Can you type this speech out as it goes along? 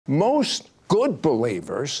Most good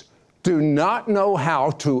believers do not know how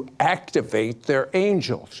to activate their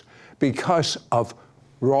angels because of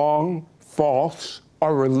wrong, false,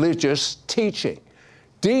 or religious teaching.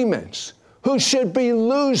 Demons, who should be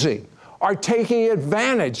losing, are taking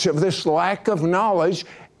advantage of this lack of knowledge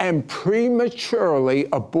and prematurely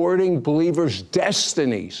aborting believers'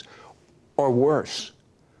 destinies, or worse.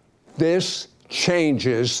 This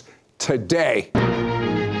changes today.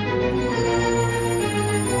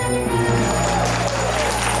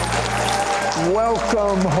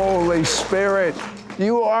 Welcome, Holy Spirit.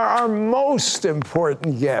 You are our most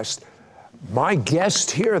important guest. My guest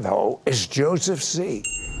here, though, is Joseph C.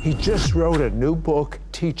 He just wrote a new book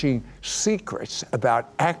teaching secrets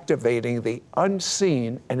about activating the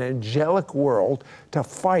unseen and angelic world to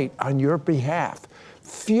fight on your behalf.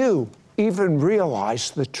 Few even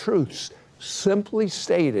realize the truths simply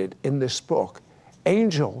stated in this book.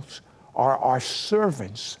 Angels are our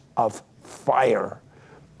servants of fire,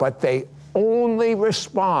 but they only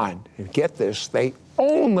respond, and get this, they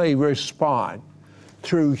only respond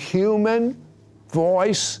through human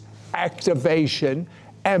voice activation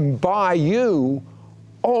and by you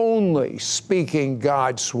only speaking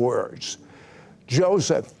God's words.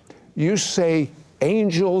 Joseph, you say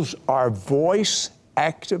angels are voice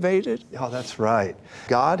activated? Oh, that's right.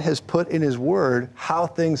 God has put in His Word how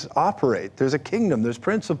things operate. There's a kingdom, there's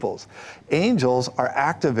principles. Angels are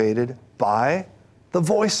activated by the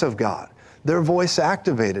voice of God. They're voice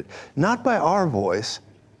activated, not by our voice,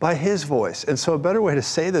 by His voice. And so a better way to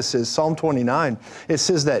say this is Psalm 29. It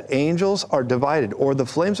says that angels are divided, or the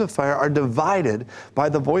flames of fire are divided by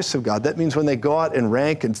the voice of God. That means when they go out and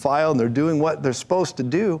rank and file and they're doing what they're supposed to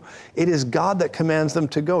do, it is God that commands them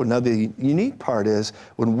to go. Now, the unique part is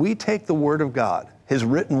when we take the Word of God, His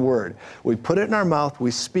written word, we put it in our mouth, we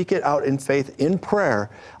speak it out in faith, in prayer.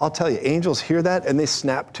 I'll tell you, angels hear that and they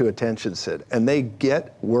snap to attention, Sid, and they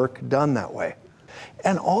get work done that way.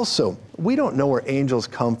 And also, we don't know where angels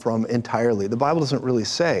come from entirely. The Bible doesn't really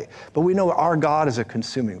say, but we know our God is a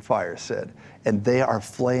consuming fire, Sid, and they are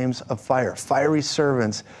flames of fire, fiery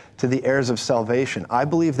servants to the heirs of salvation. I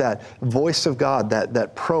believe that voice of God,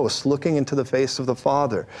 that pros, looking into the face of the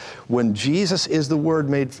Father, when Jesus is the Word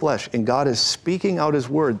made flesh and God is speaking out His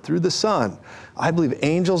Word through the Son, I believe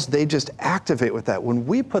angels, they just activate with that. When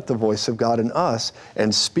we put the voice of God in us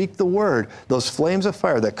and speak the Word, those flames of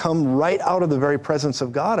fire that come right out of the very presence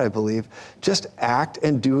of God, I believe, just act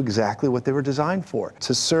and do exactly what they were designed for,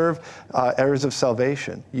 to serve heirs of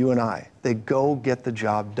salvation, you and I. They go get the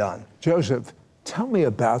job done. Joseph, tell me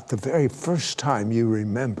about the very first time you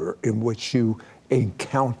remember in which you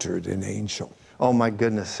encountered an angel. Oh my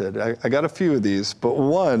goodness, Sid. I got a few of these, but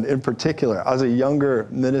one in particular. I was a younger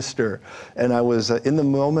minister, and I was in the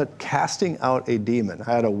moment casting out a demon.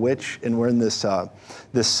 I had a witch, and we're in this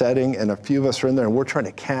setting, and a few of us are in there, and we're trying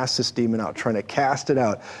to cast this demon out, trying to cast it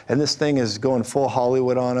out. And this thing is going full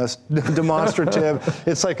Hollywood on us, demonstrative.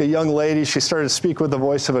 It's like a young lady. She started to speak with the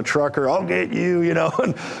voice of a trucker. I'll get you, you know.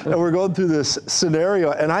 And we're going through this scenario,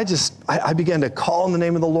 and I began to call in the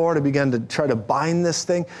name of the Lord. I began to try to bind this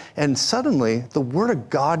thing, and suddenly, the Word of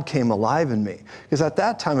God came alive in me. Because at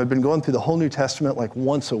that time, I'd been going through the whole New Testament like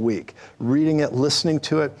once a week, reading it, listening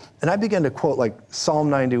to it, and I began to quote like Psalm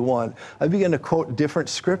 91. I began to quote different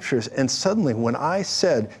scriptures, and suddenly when I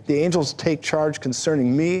said, the angels take charge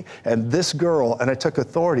concerning me and this girl, and I took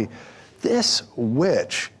authority, this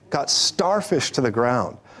witch got starfished to the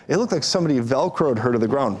ground. It looked like somebody Velcroed her to the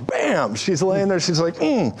ground. Bam! She's laying there, she's like,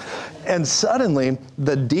 And suddenly,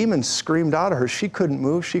 the demon screamed out of her. She couldn't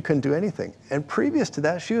move, she couldn't do anything. And previous to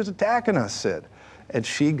that, she was attacking us, Sid. And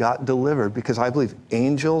she got delivered because I believe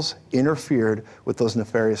angels interfered with those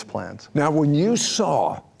nefarious plans. Now, when you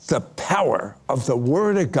saw the power of the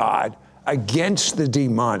Word of God against the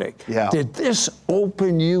demonic, did this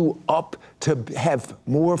open you up to have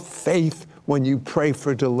more faith when you pray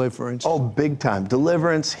for deliverance? Oh, big time.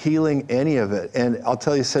 Deliverance, healing, any of it. And I'll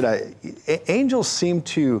tell you, Sid, angels seem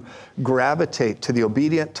to gravitate to the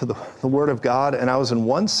obedient, to the Word of God. And I was in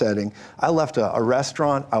one setting. I left a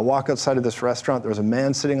restaurant. I walk outside of this restaurant. There was a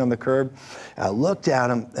man sitting on the curb. I looked at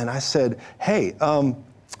him and I said, hey,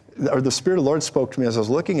 or the Spirit of the Lord spoke to me as I was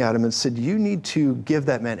looking at him and said, you need to give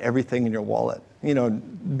that man everything in your wallet. You know,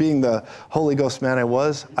 being the Holy Ghost man I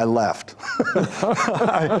was, I left.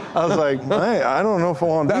 I was like, hey, I don't know if I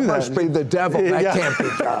want to do that. That must be the devil. That can't be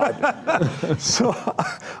God. So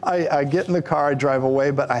I get in the car, I drive away,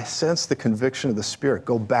 but I sense the conviction of the Spirit.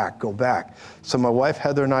 Go back, go back. So my wife,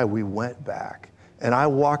 Heather, and I, we went back. And I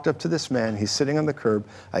walked up to this man. He's sitting on the curb.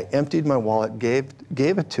 I emptied my wallet, gave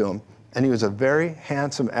it to him. And he was a very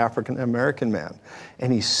handsome African-American man.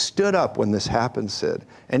 And he stood up when this happened, Sid,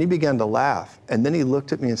 and he began to laugh. And then he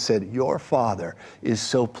looked at me and said, "Your father is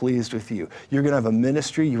so pleased with you. You're going to have a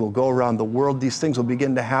ministry. You will go around the world. These things will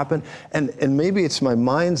begin to happen." And maybe it's my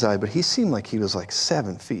mind's eye, but he seemed like he was like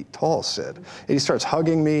 7 feet tall, Sid. And he starts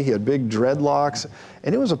hugging me. He had big dreadlocks.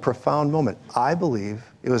 And it was a profound moment. I believe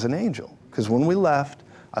it was an angel. Because when we left,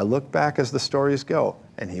 I looked back as the stories go,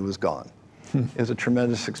 and he was gone. It was a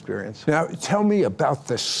tremendous experience. Now, tell me about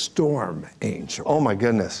the storm angel. Oh my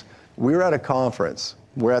goodness. We were at a conference.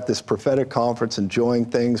 We're at this prophetic conference, enjoying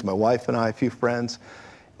things, my wife and I, a few friends.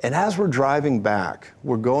 And as we're driving back,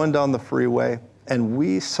 we're going down the freeway, and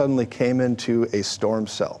we suddenly came into a storm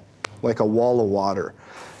cell, like a wall of water.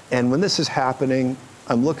 And when this is happening,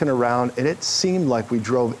 I'm looking around, and it seemed like we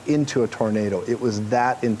drove into a tornado. It was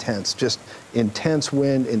that intense, just intense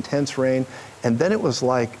wind, intense rain. And then it was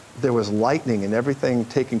like there was lightning and everything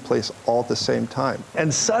taking place all at the same time.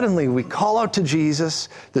 And suddenly we call out to Jesus,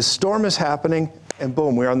 the storm is happening, and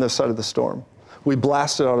boom, we're on this side of the storm. We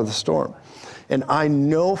blasted out of the storm. And I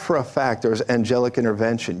know for a fact there was angelic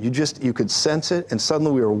intervention. You could sense it, and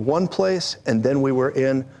suddenly we were one place, and then we were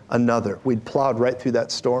in another. We'd plowed right through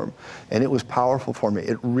that storm, and it was powerful for me.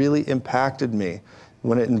 It really impacted me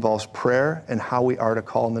when it involves prayer and how we are to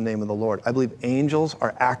call in the name of the Lord. I believe angels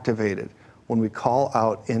are activated when we call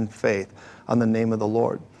out in faith on the name of the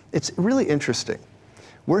Lord. It's really interesting.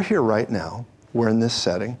 We're here right now. We're in this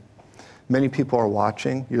setting. Many people are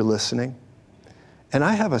watching. You're listening. And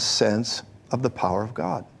I have a sense of the power of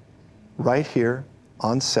God right here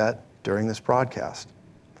on set during this broadcast.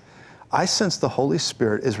 I sense the Holy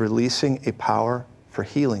Spirit is releasing a power for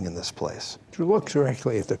healing in this place. You look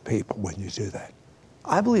directly at the people when you do that.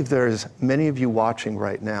 I believe there's many of you watching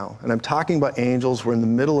right now, and I'm talking about angels. We're in the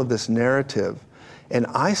middle of this narrative, and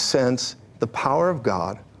I sense the power of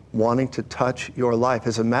God wanting to touch your life.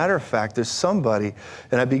 As a matter of fact, there's somebody,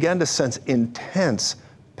 and I began to sense intense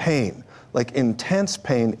pain, like intense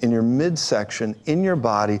pain in your midsection, in your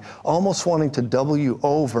body, almost wanting to double you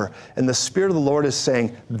over. And the Spirit of the Lord is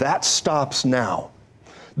saying, that stops now.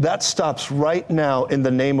 That stops right now in the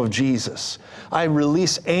name of Jesus. I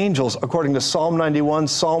release angels according to Psalm 91,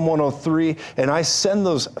 Psalm 103, and I send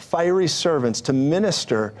those fiery servants to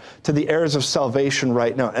minister to the heirs of salvation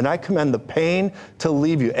right now. And I command the pain to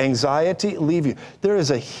leave you, anxiety leave you. There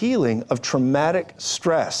is a healing of traumatic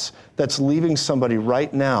stress that's leaving somebody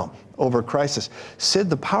right now over crisis. Sid,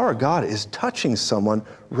 the power of God is touching someone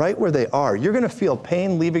right where they are. You're going to feel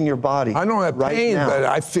pain leaving your body. I don't have right pain, now. but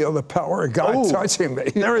I feel the power of God touching me.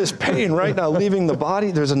 There is pain right now leaving the body.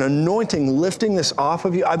 There's an anointing lifting this off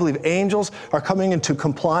of you. I believe angels are coming into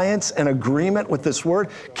compliance and agreement with this word.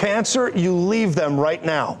 Cancer, you leave them right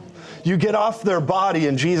now. You get off their body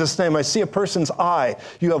in Jesus' name. I see a person's eye.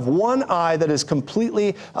 You have one eye that is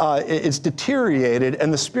completely, it's deteriorated,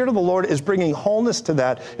 and the Spirit of the Lord is bringing wholeness to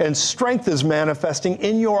that, and strength is manifesting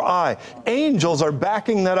in your eye. Angels are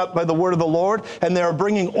backing that up by the word of the Lord, and they are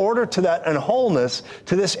bringing order to that and wholeness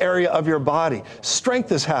to this area of your body.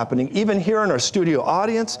 Strength is happening, even here in our studio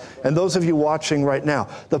audience, and those of you watching right now.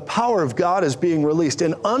 The power of God is being released.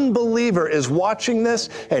 An unbeliever is watching this,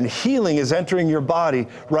 and healing is entering your body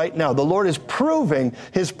right now. The Lord is proving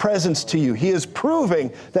His presence to you. He is proving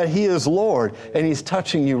that He is Lord, and He's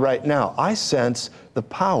touching you right now. I sense the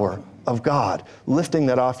power of God lifting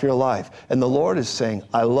that off your life. And the Lord is saying,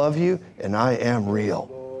 I love you, and I am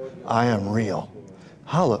real. I am real.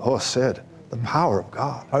 Oh, Sid, the power of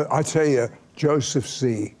God. I tell you, Joseph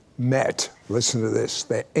Z. met, listen to this,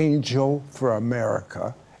 the angel for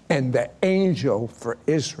America and the angel for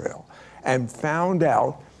Israel, and found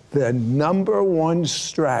out the #1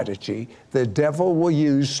 strategy the devil will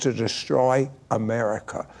use to destroy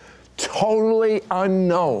America. Totally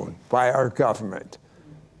unknown by our government.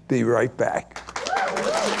 Be right back. We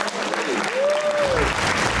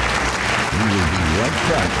will be right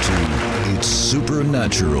back to It's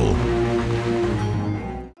Supernatural.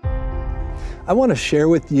 I want to share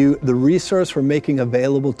with you the resource we're making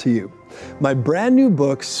available to you. My brand new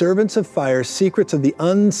book, Servants of Fire, Secrets of the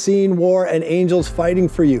Unseen War and Angels Fighting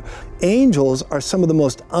for You. Angels are some of the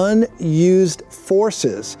most unused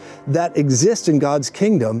forces that exist in God's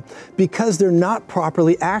kingdom because they're not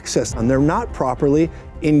properly accessed and they're not properly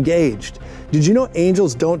engaged. Did you know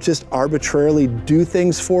angels don't just arbitrarily do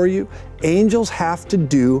things for you? Angels have to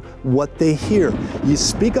do what they hear. You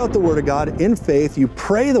speak out the word of God in faith, you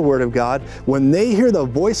pray the word of God. When they hear the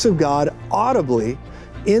voice of God audibly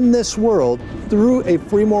in this world through a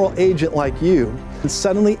free moral agent like you, and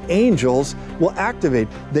suddenly angels will activate.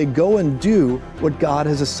 They go and do what God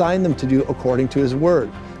has assigned them to do according to His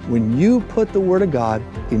word. When you put the Word of God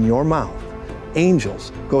in your mouth,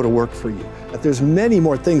 angels go to work for you. There's many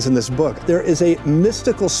more things in this book. There is a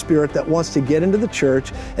mystical spirit that wants to get into the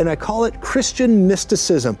church, and I call it Christian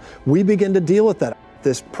mysticism. We begin to deal with that.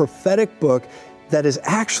 This prophetic book that is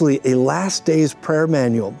actually a last days prayer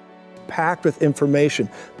manual, packed with information.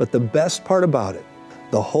 But the best part about it,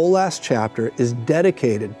 the whole last chapter is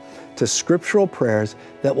dedicated to scriptural prayers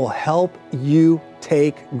that will help you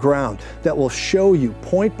take ground, that will show you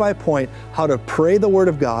point by point how to pray the Word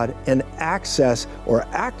of God and access or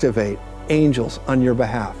activate angels on your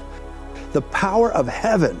behalf. The power of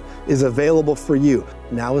heaven is available for you.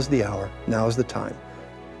 Now is the hour, now is the time.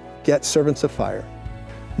 Get Servants of Fire.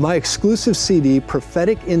 My exclusive CD,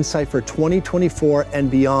 Prophetic Insight for 2024 and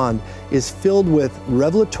beyond, is filled with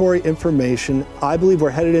revelatory information. I believe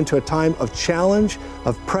we're headed into a time of challenge,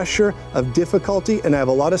 of pressure, of difficulty, and I have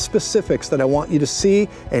a lot of specifics that I want you to see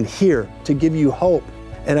and hear to give you hope.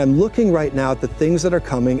 And I'm looking right now at the things that are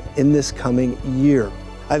coming in this coming year.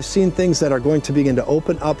 I've seen things that are going to begin to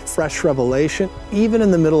open up fresh revelation, even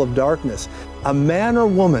in the middle of darkness. A man or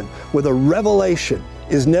woman with a revelation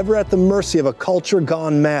is never at the mercy of a culture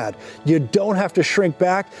gone mad. You don't have to shrink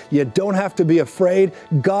back. You don't have to be afraid.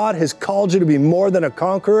 God has called you to be more than a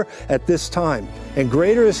conqueror at this time. And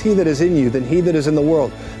greater is He that is in you than he that is in the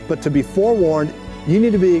world. But to be forewarned, you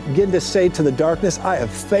need to begin to say to the darkness, I have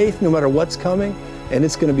faith no matter what's coming, and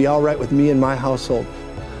it's going to be all right with me and my household.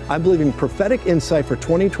 I'm believing Prophetic Insight for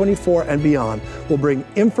 2024 and beyond will bring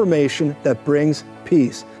information that brings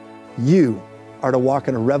peace. You are to walk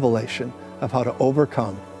in a revelation of how to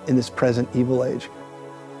overcome in this present evil age.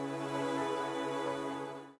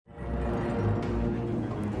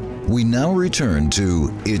 We now return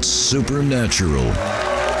to It's Supernatural.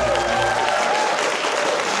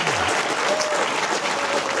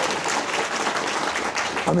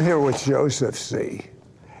 I'm here with Joseph C.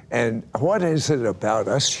 And what is it about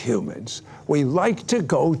us humans? We like to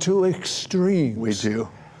go to extremes. We do.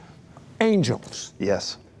 Angels.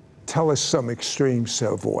 Yes. Tell us some extremes to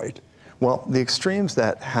avoid. Well, the extremes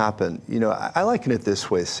that happen, I liken it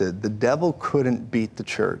this way, Sid. The devil couldn't beat the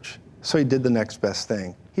church, so he did the next best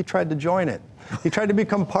thing. He tried to join it. He tried to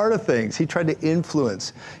become part of things. He tried to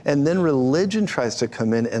influence. And then religion tries to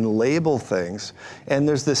come in and label things. And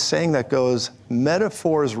there's this saying that goes,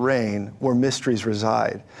 metaphors reign where mysteries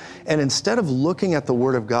reside. And instead of looking at the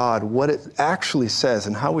Word of God, what it actually says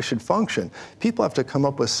and how we should function, people have to come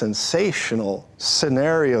up with sensational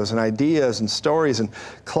scenarios and ideas and stories and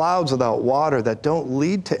clouds without water that don't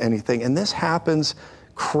lead to anything. And this happens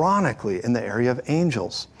chronically in the area of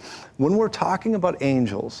angels. When we're talking about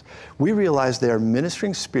angels, we realize they are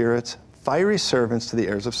ministering spirits, fiery servants to the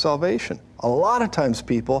heirs of salvation. A lot of times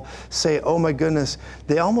people say, oh my goodness,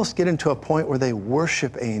 they almost get into a point where they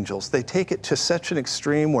worship angels. They take it to such an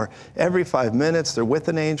extreme where every 5 minutes they're with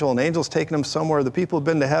an angel, and angel's taking them somewhere. The people have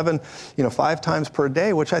been to heaven, 5 times per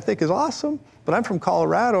day, which I think is awesome. But I'm from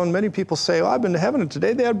Colorado, and many people say, oh, I've been to heaven, and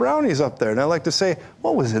today they had brownies up there. And I like to say,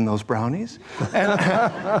 what was in those brownies?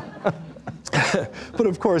 And but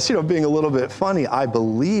of course, being a little bit funny, I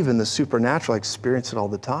believe in the supernatural. I experience it all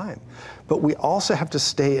the time. But we also have to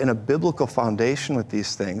stay in a biblical foundation with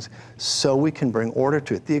these things so we can bring order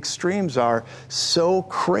to it. The extremes are so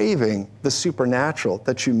craving the supernatural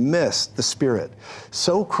that you miss the spirit,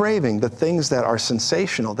 so craving the things that are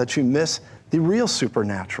sensational that you miss the real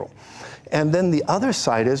supernatural. And then the other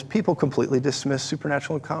side is people completely dismiss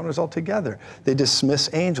supernatural encounters altogether. They dismiss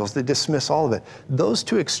angels. They dismiss all of it. Those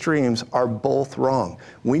two extremes are both wrong.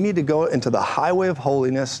 We need to go into the highway of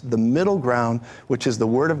holiness, the middle ground, which is the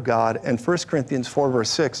Word of God. And 1 Corinthians 4, verse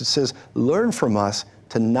 6, it says, learn from us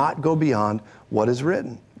to not go beyond what is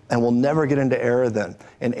written. And we'll never get into error then.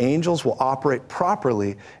 And angels will operate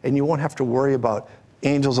properly, and you won't have to worry about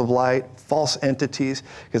angels of light, false entities.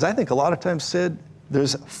 Because I think a lot of times, Sid,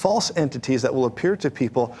 there's false entities that will appear to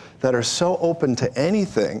people that are so open to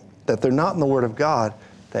anything that they're not in the Word of God,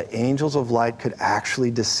 that angels of light could actually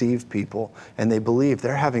deceive people, and they believe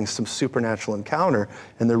they're having some supernatural encounter,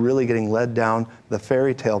 and they're really getting led down the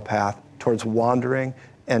fairy tale path towards wandering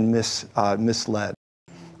and misled.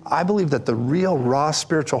 I believe that the real raw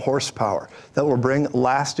spiritual horsepower that will bring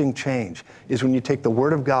lasting change is when you take the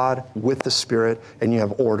Word of God with the Spirit and you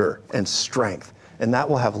have order and strength. And that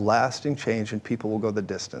will have lasting change, and people will go the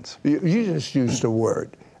distance. You just used a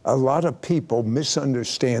word. A lot of people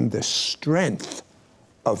misunderstand the strength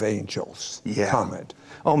of angels. Yeah. Comment.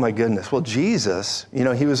 Oh my goodness. Well, Jesus, he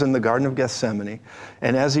was in the Garden of Gethsemane,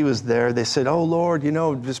 and as he was there, they said, oh Lord,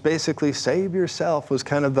 just basically save yourself was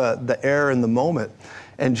kind of the air in the moment.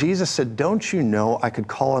 And Jesus said, don't you know I could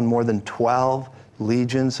call on more than 12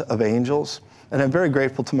 legions of angels? And I'm very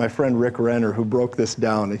grateful to my friend Rick Renner, who broke this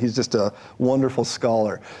down. He's just a wonderful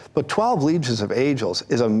scholar. But 12 legions of angels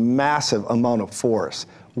is a massive amount of force.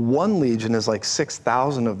 One legion is like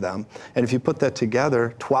 6,000 of them. And if you put that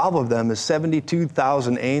together, 12 of them is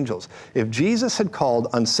 72,000 angels. If Jesus had called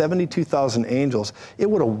on 72,000 angels, it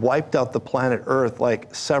would have wiped out the planet Earth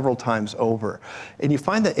like several times over. And you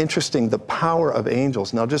find that interesting, the power of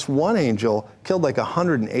angels. Now, just one angel killed like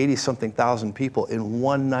 180-something thousand people in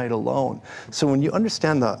one night alone. So when you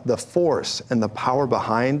understand the force and the power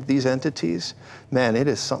behind these entities, man, it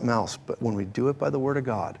is something else. But when we do it by the Word of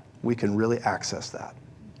God, we can really access that.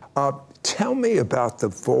 Tell me about the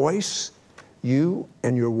voice you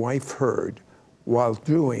and your wife heard while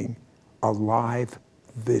doing a live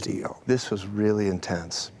video. This was really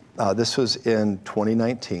intense. This was in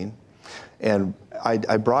 2019, and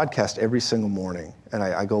I broadcast every single morning, and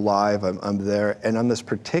I go live, I'm there, and on this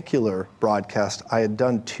particular broadcast, I had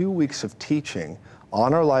done 2 weeks of teaching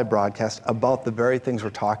on our live broadcast about the very things we're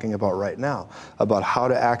talking about right now, about how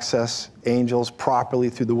to access angels properly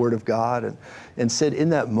through the Word of God. And Sid, in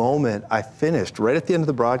that moment, I finished, right at the end of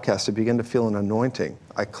the broadcast, I began to feel an anointing.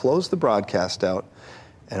 I closed the broadcast out,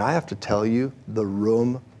 and I have to tell you, the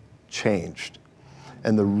room changed.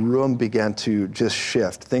 And the room began to just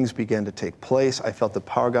shift. Things began to take place. I felt the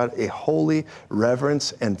power of God. A holy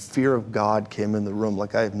reverence and fear of God came in the room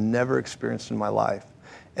like I have never experienced in my life.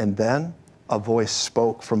 And then a voice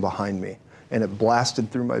spoke from behind me, and it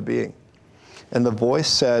blasted through my being. And the voice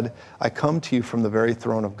said, I come to you from the very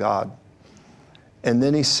throne of God. And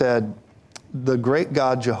then he said, the great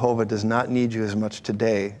God Jehovah does not need you as much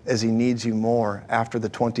today as he needs you more after the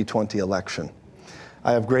 2020 election.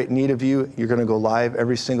 I have great need of you. You're going to go live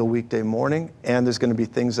every single weekday morning, and there's going to be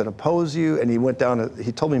things that oppose you. And he went down,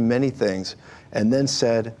 he told me many things, and then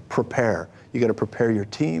said, prepare. You got to prepare your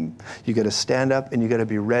team. You got to stand up, and you got to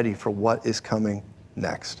be ready for what is coming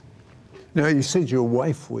next. Now, you said your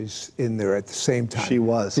wife was in there at the same time. She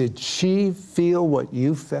was. Did she feel what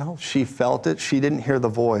you felt? She felt it. She didn't hear the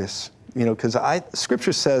voice. You know, because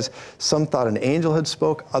Scripture says some thought an angel had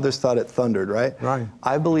spoke, others thought it thundered, right? Right.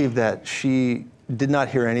 I believe that she did not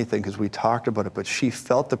hear anything because we talked about it, but she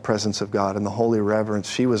felt the presence of God and the holy reverence.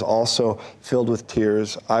 She was also filled with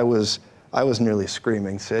tears. I was nearly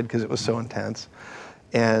screaming, Sid, because it was so intense.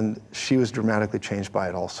 And she was dramatically changed by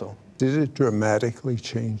it also. Did it dramatically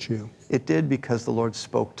change you? It did, because the Lord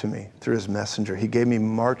spoke to me through his messenger. He gave me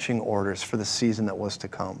marching orders for the season that was to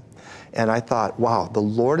come. And I thought, wow, the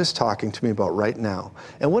Lord is talking to me about right now.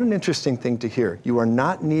 And what an interesting thing to hear. You are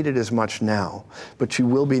not needed as much now, but you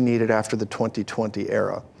will be needed after the 2020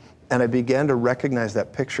 era. And I began to recognize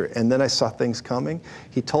that picture. And then I saw things coming.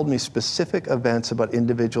 He told me specific events about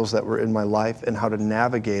individuals that were in my life and how to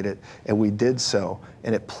navigate it. And we did so.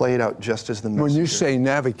 And it played out just as the messenger. When you say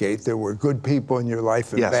navigate, there were good people in your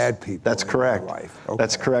life and yes, bad people that's in correct. your life. Okay.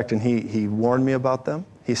 That's correct. And he warned me about them.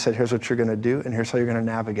 He said, here's what you're going to do, and here's how you're going to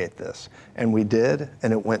navigate this. And we did,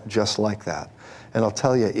 and it went just like that. And I'll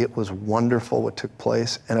tell you, it was wonderful what took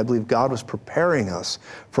place, and I believe God was preparing us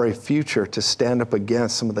for a future to stand up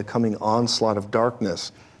against some of the coming onslaught of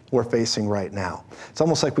darkness we're facing right now. It's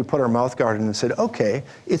almost like we put our mouth guard in and said, okay,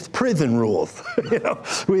 it's prison rules. You know,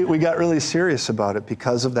 we got really serious about it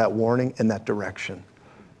because of that warning and that direction.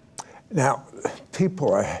 Now,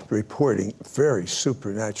 people are reporting very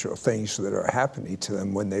supernatural things that are happening to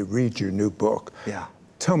them when they read your new book. Yeah.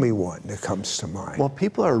 Tell me one that comes to mind. Well,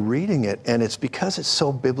 people are reading it, and it's because it's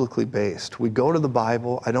so biblically based. We go to the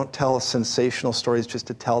Bible. I don't tell sensational stories just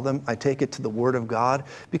to tell them. I take it to the Word of God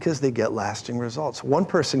because they get lasting results. One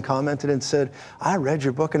person commented and said, I read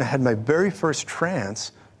your book, and I had my very first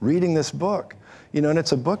trance reading this book. You know, and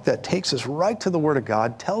it's a book that takes us right to the Word of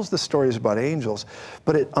God, tells the stories about angels,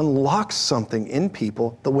 but it unlocks something in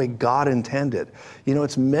people the way God intended. You know,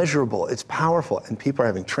 it's measurable, it's powerful, and people are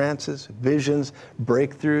having trances, visions,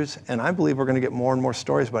 breakthroughs, and I believe we're going to get more and more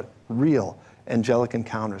stories about real angelic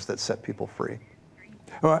encounters that set people free.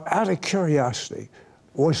 Well, out of curiosity,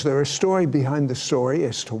 was there a story behind the story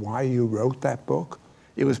as to why you wrote that book?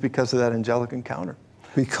 It was because of that angelic encounter.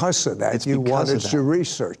 Because of that, you wanted to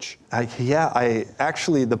research.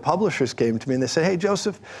 Actually, the publishers came to me and they said, hey,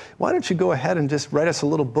 Joseph, why don't you go ahead and just write us a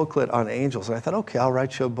little booklet on angels? And I thought, okay, I'll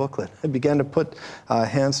write you a booklet. I began to put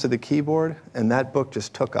hands to the keyboard, and that book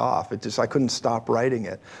just took off. I couldn't stop writing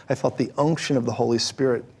it. I felt the unction of the Holy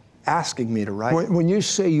Spirit asking me to write it. When you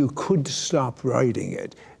say you could stop writing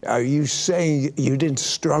it, are you saying you didn't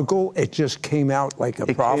struggle? It just came out like a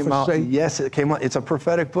prophecy? Came out, yes, it came out. It's a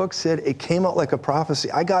prophetic book, Sid. It came out like a prophecy.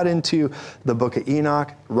 I got into the book of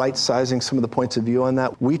Enoch, right-sizing some of the points of view on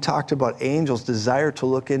that. We talked about angels' desire to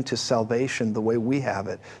look into salvation the way we have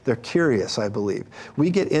it. They're curious, I believe. We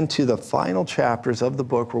get into the final chapters of the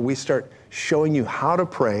book where we start showing you how to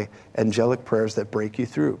pray angelic prayers that break you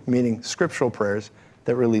through, meaning scriptural prayers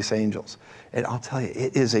that release angels. And I'll tell you,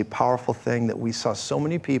 it is a powerful thing that we saw so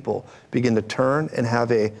many people begin to turn and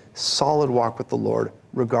have a solid walk with the Lord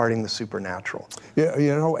regarding the supernatural. Yeah,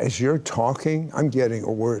 you know, as you're talking, I'm getting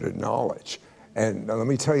a word of knowledge. And let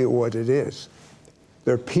me tell you what it is.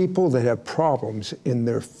 There are people that have problems in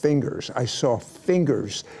their fingers. I saw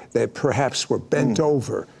fingers that perhaps were bent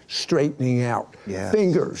over, straightening out. Yes.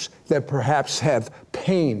 Fingers that perhaps have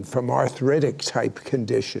pain from arthritic type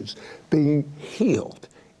conditions being healed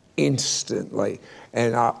instantly.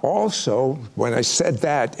 And also, when I said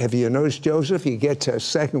that, have you noticed, Joseph, you get to a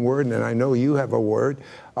second word, and I know you have a word,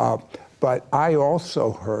 but I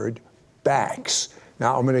also heard backs.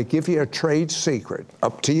 Now, I'm going to give you a trade secret.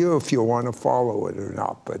 Up to you if you want to follow it or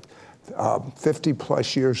not, but 50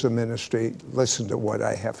 plus years of ministry, listen to what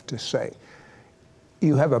I have to say.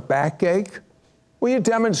 You have a backache? Will you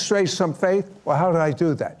demonstrate some faith? Well, how do I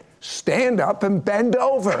do that? Stand up and bend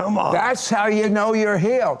over. Come on. That's how you know you're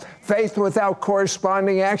healed. Faith without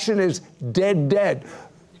corresponding action is dead.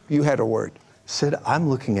 You had a word. Sid, I'm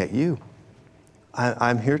looking at you.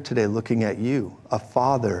 I'm here today looking at you, a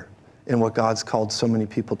father in what God's called so many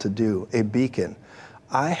people to do, a beacon.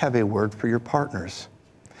 I have a word for your partners.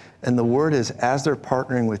 And the word is, as they're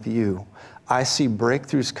partnering with you, I see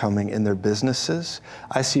breakthroughs coming in their businesses.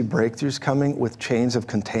 I see breakthroughs coming with chains of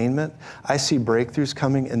containment. I see breakthroughs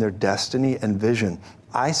coming in their destiny and vision.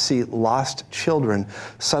 I see lost children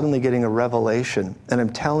suddenly getting a revelation. And I'm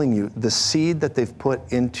telling you, the seed that they've put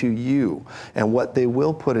into you and what they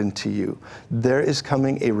will put into you, there is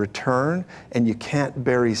coming a return, and you can't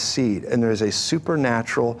bury seed. And there is a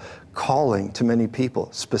supernatural calling to many people,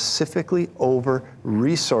 specifically over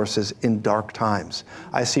resources in dark times.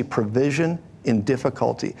 I see provision in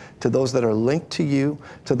difficulty to those that are linked to you,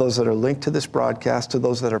 to those that are linked to this broadcast, to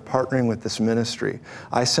those that are partnering with this ministry.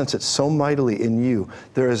 I sense it so mightily in you.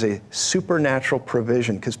 There is a supernatural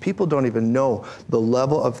provision, because people don't even know the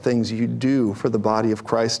level of things you do for the body of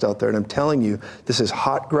Christ out there. And I'm telling you, this is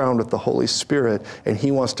hot ground with the Holy Spirit, and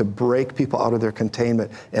He wants to break people out of their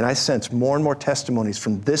containment. And I sense more and more testimonies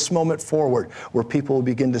from this moment forward where people will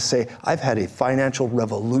begin to say, I've had a financial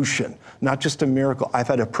revolution, not just a miracle. I've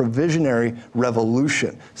had a provisionary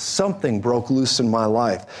revolution. Something broke loose in my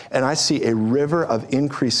life. And I see a river of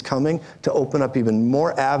increase coming to open up even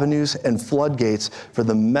more avenues and floodgates for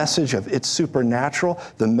the message of It's Supernatural,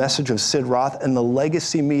 the message of Sid Roth, and the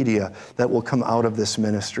legacy media that will come out of this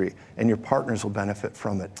ministry. And your partners will benefit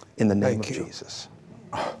from it in the name of Jesus.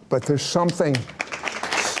 But there's something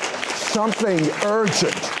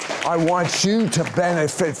urgent I want you to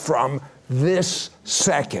benefit from this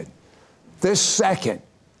second.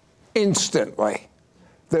 Instantly.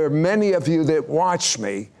 There are many of you that watch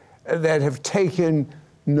me that have taken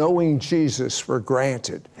knowing Jesus for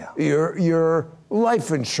granted. Yeah. Your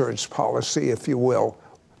life insurance policy, if you will,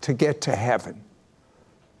 to get to heaven.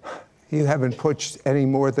 You haven't put any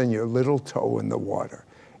more than your little toe in the water.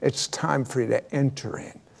 It's time for you to enter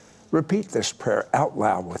in. Repeat this prayer out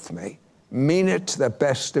loud with me. Mean it to the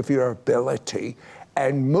best of your ability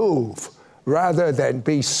and move rather than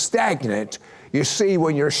be stagnant. You see,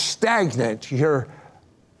 when you're stagnant, you're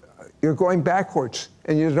going backwards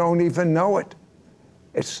and you don't even know it.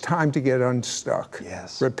 It's time to get unstuck.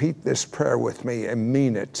 Yes. Repeat this prayer with me and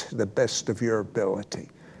mean it to the best of your ability.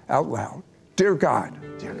 Out loud. Dear God.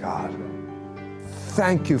 Dear God.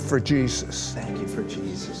 Thank you for Jesus. Thank you for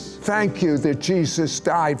Jesus. Thank you that Jesus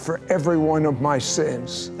died for every one of my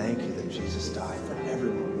sins. Thank you that Jesus died for every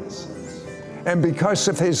one of my sins. And because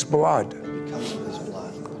of His blood,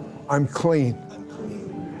 I'm clean.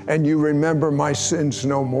 And you remember my sins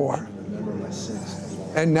no more.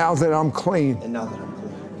 And now that I'm clean,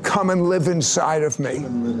 come and live inside of me.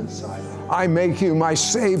 I make you my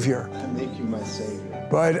Savior.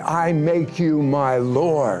 But I make you my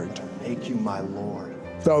Lord.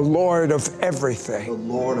 The Lord of everything. The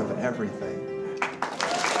Lord of everything.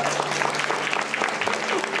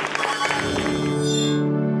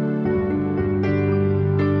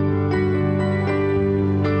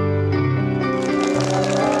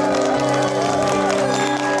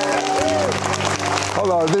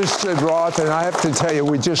 This is Sid Roth, and I have to tell you,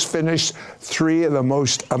 we just finished 3 of the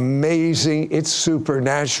most amazing It's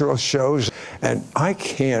Supernatural shows, And I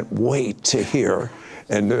can't wait to hear,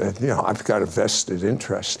 and you know, I've got a vested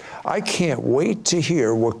interest. I can't wait to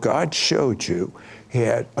hear what God showed you. He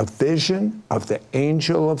had a vision of the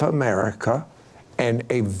angel of America and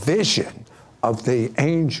a vision of the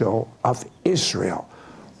angel of Israel.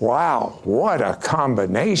 Wow, what a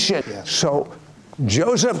combination. Yeah. So,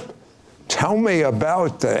 Joseph, tell me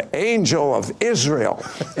about the angel of Israel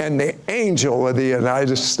and the angel of the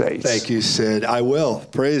United States. Thank you, Sid. I will.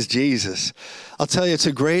 Praise Jesus. I'll tell you, it's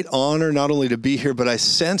a great honor not only to be here, but I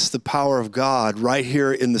sense the power of God right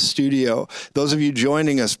here in the studio. Those of you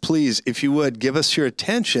joining us, please, if you would, give us your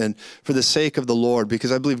attention for the sake of the Lord,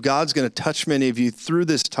 because I believe God's going to touch many of you through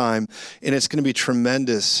this time, and it's going to be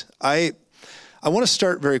tremendous. I want to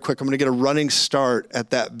start very quick. I'm going to get a running start at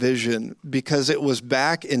that vision, because it was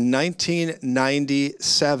back in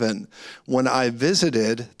 1997 when I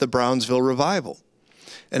visited the Brownsville Revival.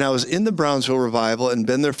 And I was in the Brownsville Revival and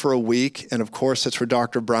been there for a week. And of course, that's where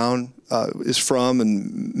Dr. Brown is from,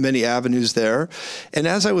 and many avenues there. And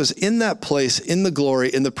as I was in that place, in the glory,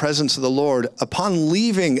 in the presence of the Lord, upon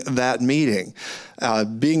leaving that meeting,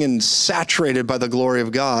 being saturated by the glory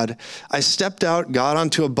of God, I stepped out, got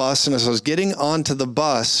onto a bus, and as I was getting onto the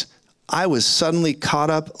bus, I was suddenly caught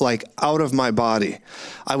up like out of my body.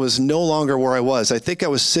 I was no longer where I was. I think I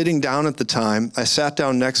was sitting down at the time. I sat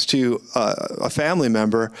down next to a family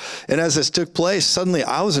member, and as this took place, suddenly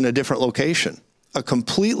I was in a different location, a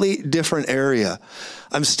completely different area.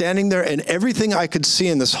 I'm standing there, and everything I could see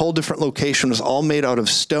in this whole different location was all made out of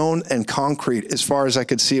stone and concrete as far as I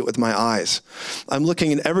could see it with my eyes. I'm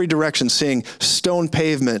looking in every direction, seeing stone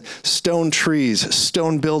pavement, stone trees,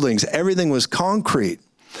 stone buildings. Everything was concrete.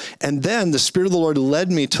 And then the Spirit of the Lord led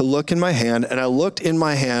me to look in my hand, and I looked in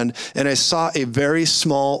my hand, and I saw a very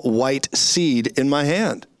small white seed in my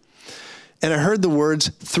hand. And I heard the words,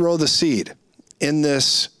 "Throw the seed," in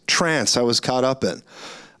this trance I was caught up in.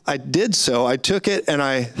 I did so. I took it and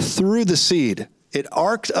I threw the seed. It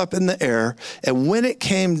arced up in the air, and when it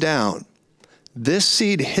came down, this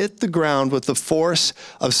seed hit the ground with the force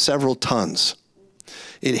of several tons.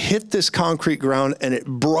 It hit this concrete ground and it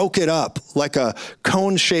broke it up like a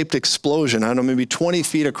cone-shaped explosion. I don't know, maybe 20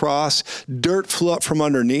 feet across. Dirt flew up from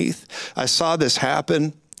underneath. I saw this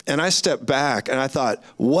happen, and I stepped back and I thought,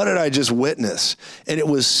 what did I just witness? And it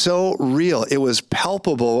was so real. It was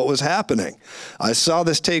palpable what was happening. I saw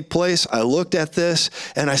this take place. I looked at this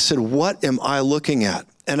and I said, what am I looking at?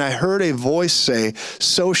 And I heard a voice say,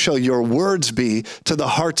 "So shall your words be to the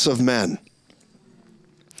hearts of men."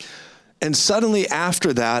 And suddenly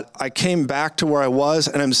after that, I came back to where I was,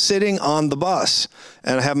 and I'm sitting on the bus,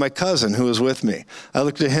 and I have my cousin who was with me. I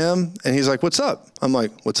looked at him, and he's like, "What's up?" I'm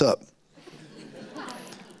like, "What's up?"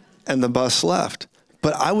 And the bus left.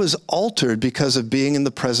 But I was altered because of being in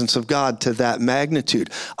the presence of God to that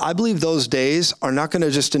magnitude. I believe those days are not going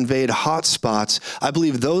to just invade hot spots. I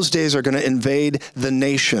believe those days are going to invade the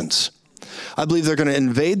nations. I believe they're going to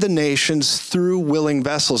invade the nations through willing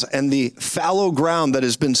vessels, and the fallow ground that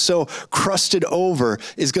has been so crusted over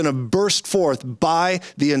is going to burst forth by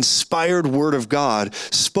the inspired word of God,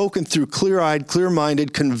 spoken through clear-eyed,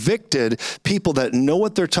 clear-minded, convicted people that know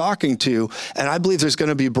what they're talking to. And I believe there's going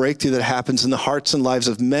to be breakthrough that happens in the hearts and lives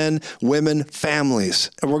of men, women, families.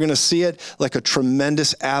 And we're going to see it like a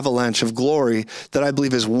tremendous avalanche of glory that I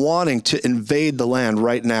believe is wanting to invade the land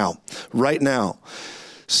right now. Right now.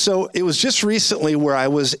 So it was just recently where I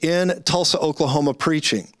was in Tulsa, Oklahoma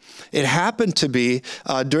preaching. It happened to be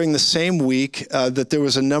during the same week that there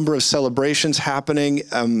was a number of celebrations happening.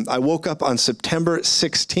 I woke up on September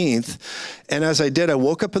 16th, and as I did, I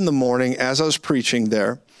woke up in the morning as I was preaching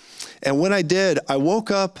there. And when I did, I woke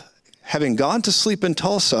up, having gone to sleep in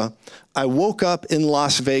Tulsa, I woke up in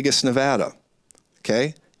Las Vegas, Nevada,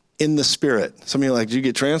 okay? In the spirit. Some of you are like, did you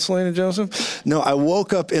get translated, Joseph? No, I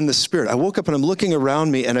woke up in the spirit. I woke up and I'm looking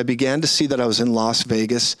around me and I began to see that I was in Las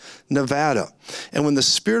Vegas, Nevada. And when the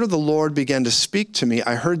Spirit of the Lord began to speak to me,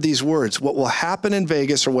 I heard these words: what will happen in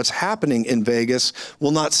Vegas, or what's happening in Vegas,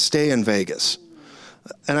 will not stay in Vegas.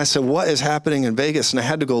 And I said, what is happening in Vegas? And I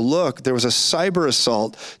had to go look. There was a cyber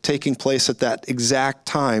assault taking place at that exact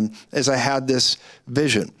time as I had this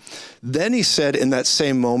vision. Then he said in that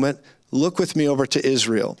same moment, look with me over to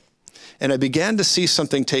Israel. And I began to see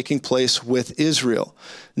something taking place with Israel.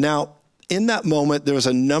 Now, in that moment, there was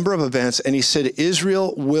a number of events, and he said,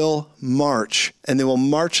 Israel will march, and they will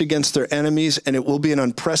march against their enemies, and it will be an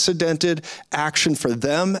unprecedented action for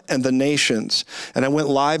them and the nations. And I went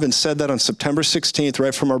live and said that on September 16th,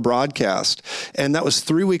 right from our broadcast. And that was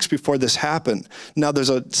 3 weeks before this happened. Now,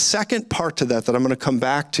 there's a second part to that I'm going to come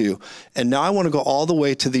back to. And now I want to go all the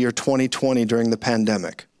way to the year 2020 during the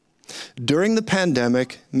pandemic. During the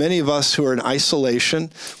pandemic, many of us who are in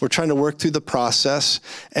isolation were trying to work through the process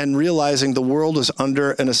and realizing the world was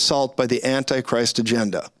under an assault by the Antichrist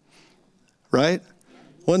agenda, right?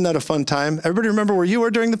 Wasn't that a fun time? Everybody remember where you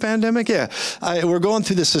were during the pandemic? Yeah. We're going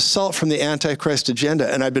through this assault from the Antichrist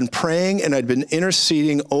agenda, and I've been praying and I've been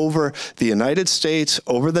interceding over the United States,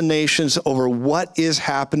 over the nations, over what is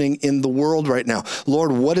happening in the world right now.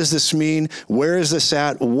 Lord, what does this mean? Where is this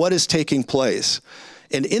at? What is taking place?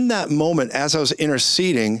 And in that moment, as I was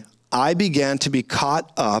interceding, I began to be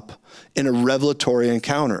caught up in a revelatory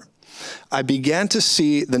encounter. I began to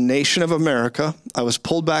see the nation of America. I was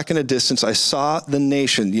pulled back in a distance. I saw the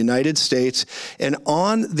nation, the United States, and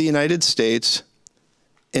on the United States,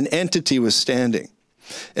 an entity was standing.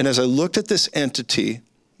 And as I looked at this entity,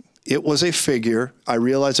 it was a figure. I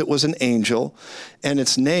realized it was an angel, and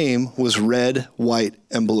its name was red, white,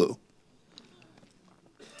 and blue.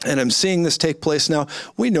 And I'm seeing this take place now.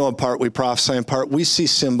 We know in part, we prophesy in part, we see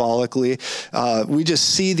symbolically, we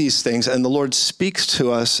just see these things, and the Lord speaks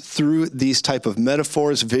to us through these type of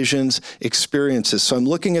metaphors, visions, experiences. So I'm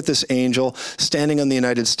looking at this angel standing on the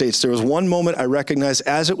United States. There was one moment I recognized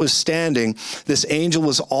as it was standing, this angel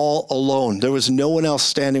was all alone. There was no one else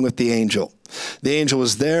standing with the angel. The angel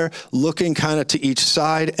was there looking kind of to each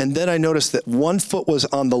side, and then I noticed that one foot was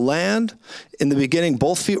on the land. In the beginning,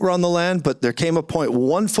 both feet were on the land, but there came a point,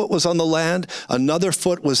 one foot was on the land, another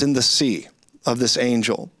foot was in the sea of this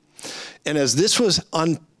angel. And as this was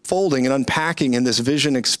unfolding and unpacking in this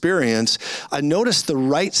vision experience, I noticed the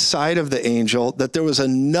right side of the angel, that there was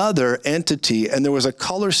another entity, and there was a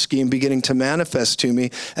color scheme beginning to manifest to me,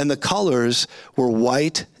 and the colors were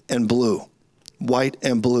white and blue, white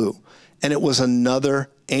and blue. And it was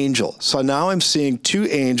another angel. So now I'm seeing two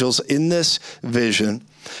angels in this vision.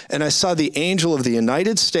 And I saw the angel of the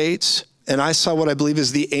United States, and I saw what I believe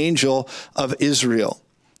is the angel of Israel.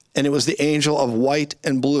 And it was the angel of white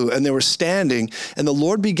and blue. And they were standing, and the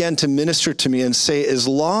Lord began to minister to me and say, as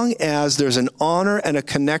long as there's an honor and a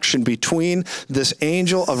connection between this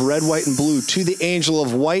angel of red, white, and blue to the angel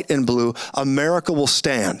of white and blue, America will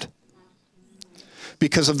stand.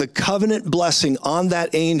 Because of the covenant blessing on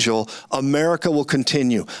that angel, America will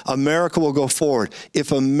continue. America will go forward.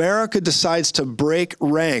 If America decides to break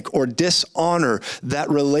rank or dishonor that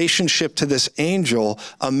relationship to this angel,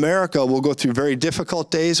 America will go through very difficult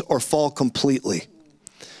days or fall completely.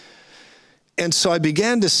 And so I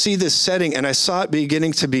began to see this setting, and I saw it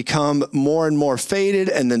beginning to become more and more faded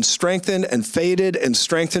and then strengthened and faded and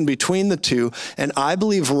strengthened between the two. And I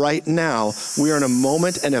believe right now we are in a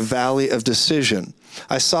moment and a valley of decision.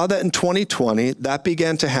 I saw that in 2020, that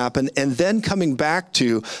began to happen. And then coming back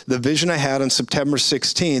to the vision I had on September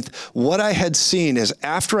 16th, what I had seen is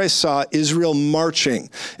after I saw Israel marching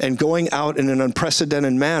and going out in an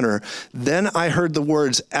unprecedented manner, then I heard the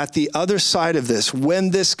words, at the other side of this,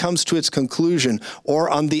 when this comes to its conclusion, or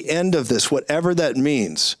on the end of this, whatever that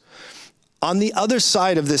means, on the other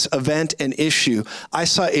side of this event and issue, I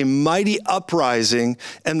saw a mighty uprising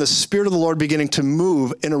and the Spirit of the Lord beginning to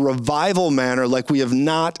move in a revival manner like we have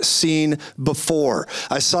not seen before.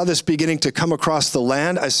 I saw this beginning to come across the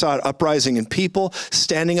land. I saw it uprising in people,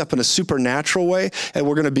 standing up in a supernatural way, and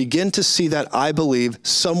we're going to begin to see that, I believe,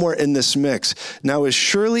 somewhere in this mix. Now, as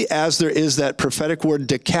surely as there is that prophetic word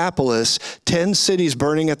Decapolis, 10 cities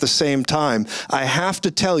burning at the same time, I have to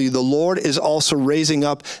tell you, the Lord is also raising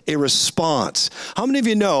up a response. How many of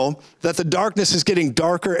you know that the darkness is getting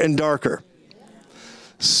darker and darker?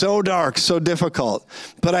 So dark, so difficult.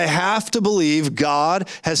 But I have to believe God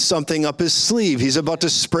has something up his sleeve. He's about to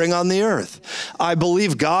spring on the earth. I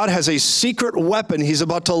believe God has a secret weapon he's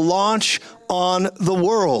about to launch on the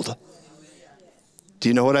world. Do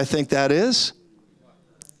you know what I think that is?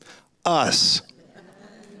 Us.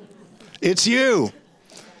 It's you.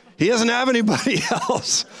 He doesn't have anybody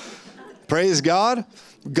else. Praise God.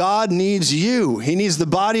 God needs you. He needs the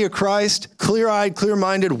body of Christ, clear-eyed,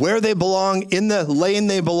 clear-minded, where they belong, in the lane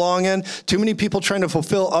they belong in. Too many people trying to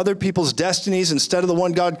fulfill other people's destinies instead of the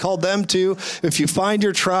one God called them to. If you find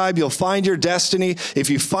your tribe, you'll find your destiny.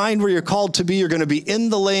 If you find where you're called to be, you're going to be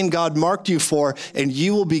in the lane God marked you for, and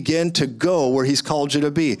you will begin to go where he's called you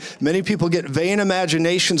to be. Many people get vain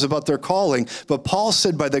imaginations about their calling, but Paul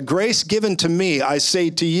said, by the grace given to me, I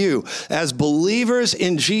say to you, as believers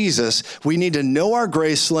in Jesus, we need to know our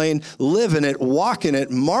grace lane, live in it, walk in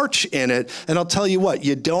it, march in it. And I'll tell you what,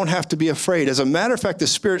 you don't have to be afraid. As a matter of fact, the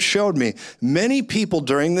Spirit showed me many people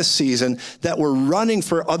during this season that were running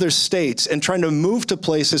for other states and trying to move to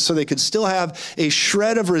places so they could still have a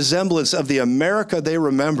shred of resemblance of the America they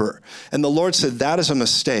remember. And the Lord said, that is a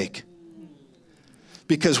mistake.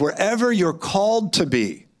 Because wherever you're called to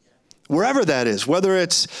be, wherever that is, whether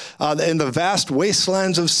it's in the vast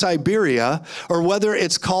wastelands of Siberia, or whether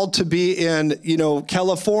it's called to be in,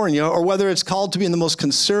 California, or whether it's called to be in the most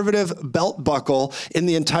conservative belt buckle in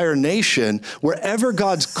the entire nation, wherever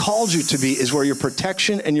God's called you to be is where your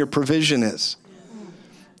protection and your provision is.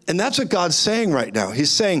 And that's what God's saying right now.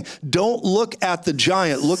 He's saying, don't look at the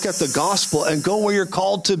giant, look at the gospel and go where you're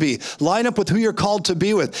called to be. Line up with who you're called to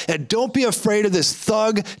be with. And don't be afraid of this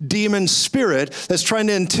thug demon spirit that's trying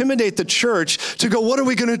to intimidate the church to go, what are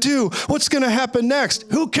we going to do? What's going to happen next?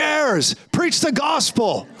 Who cares? Preach the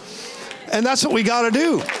gospel. And that's what we got to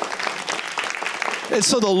do. And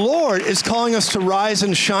so the Lord is calling us to rise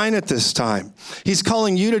and shine at this time. He's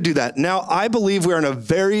calling you to do that. Now, I believe we're in a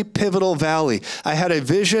very pivotal valley. I had a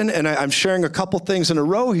vision, and I'm sharing a couple things in a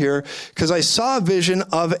row here, because I saw a vision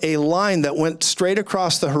of a line that went straight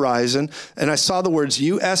across the horizon, and I saw the words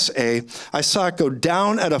USA. I saw it go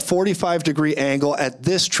down at a 45-degree angle at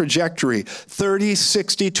this trajectory, 30,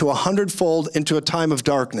 60 to 100-fold into a time of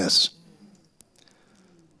darkness.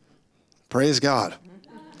 Praise God.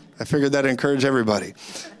 I figured that'd encourage everybody.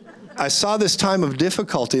 I saw this time of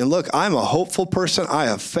difficulty, and look, I'm a hopeful person. I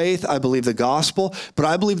have faith. I believe the gospel, but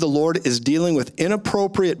I believe the Lord is dealing with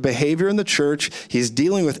inappropriate behavior in the church. He's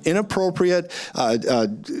dealing with inappropriate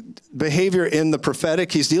behavior in the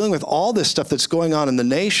prophetic. He's dealing with all this stuff that's going on in the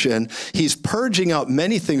nation. He's purging out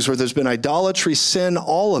many things where there's been idolatry, sin,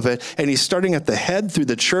 all of it, and he's starting at the head through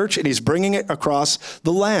the church, and he's bringing it across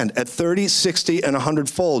the land at 30, 60, and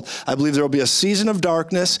 100-fold. I believe there will be a season of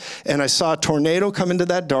darkness, and I saw a tornado come into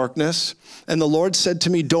that darkness. And the Lord said to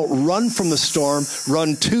me, don't run from the storm,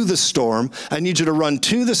 run to the storm. I need you to run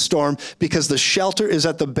to the storm because the shelter is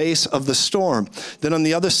at the base of the storm. Then on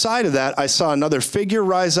the other side of that, I saw another figure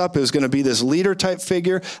rise up. It was going to be this leader type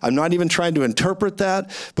figure. I'm not even trying to interpret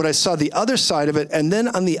that, but I saw the other side of it. And then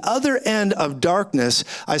on the other end of darkness,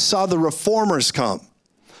 I saw the reformers come.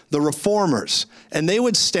 The reformers, and they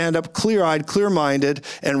would stand up clear-eyed, clear-minded,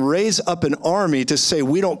 and raise up an army to say,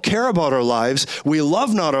 we don't care about our lives, we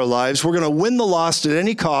love not our lives, we're going to win the lost at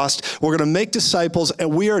any cost, we're going to make disciples,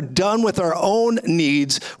 and we are done with our own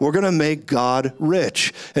needs, we're going to make God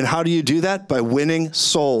rich. And how do you do that? By winning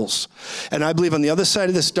souls. And I believe on the other side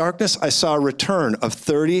of this darkness, I saw a return of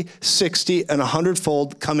 30, 60, and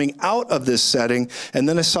 100-fold coming out of this setting, and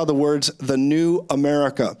then I saw the words, the new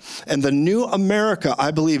America. And the new America,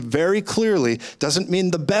 I believe, very clearly doesn't mean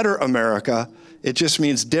the better America. It just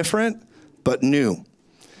means different, but new.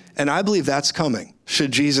 And I believe that's coming,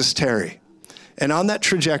 should Jesus tarry. And on that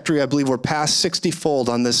trajectory, I believe we're past 60-fold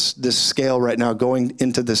on this scale right now going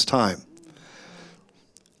into this time.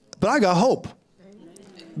 But I got hope.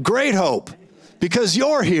 Great hope. Because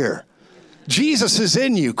you're here. Jesus is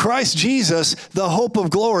in you. Christ Jesus, the hope of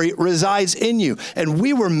glory, resides in you. And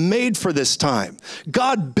we were made for this time.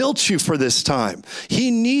 God built you for this time. He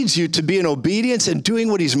needs you to be in obedience and doing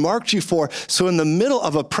what he's marked you for. So in the middle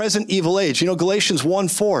of a present evil age, Galatians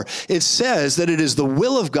 1:4, it says that it is the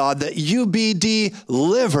will of God that you be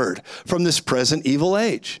delivered from this present evil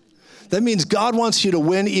age. That means God wants you to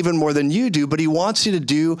win even more than you do, but he wants you to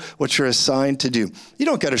do what you're assigned to do. You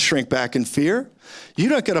don't got to shrink back in fear. You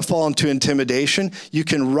don't got to fall into intimidation. You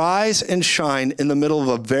can rise and shine in the middle of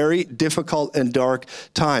a very difficult and dark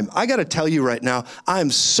time. I got to tell you right now, I'm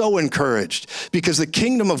so encouraged because the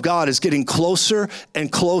kingdom of God is getting closer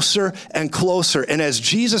and closer and closer. And as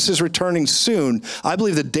Jesus is returning soon, I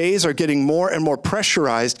believe the days are getting more and more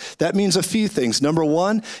pressurized. That means a few things. Number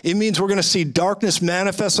one, it means we're going to see darkness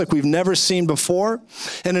manifest like we've never seen before.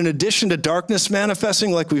 And in addition to darkness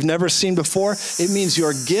manifesting like we've never seen before, it means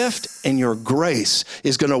your gift and your grace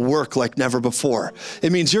is going to work like never before.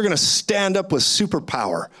 It means you're going to stand up with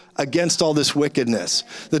superpower against all this wickedness.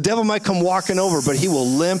 The devil might come walking over, but he will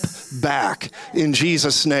limp back in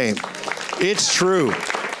Jesus' name. It's true.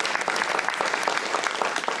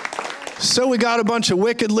 So we got a bunch of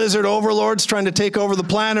wicked lizard overlords trying to take over the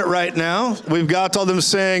planet right now. We've got all them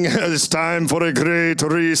saying, it's time for a great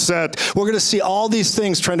reset. We're going to see all these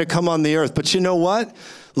things trying to come on the earth. But you know what?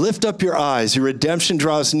 Lift up your eyes. Your redemption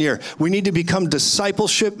draws near. We need to become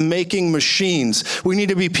discipleship-making machines. We need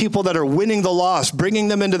to be people that are winning the lost, bringing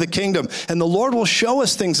them into the kingdom. And the Lord will show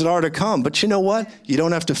us things that are to come. But you know what? You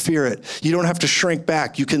don't have to fear it. You don't have to shrink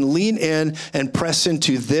back. You can lean in and press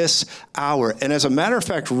into this hour. And as a matter of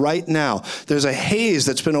fact, right now, there's a haze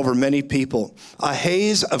that's been over many people. A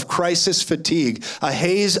haze of crisis fatigue. A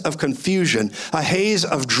haze of confusion. A haze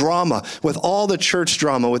of drama with all the church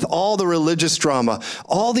drama, with all the religious drama,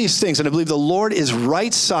 all these things. And I believe the Lord is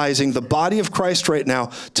right-sizing the body of Christ right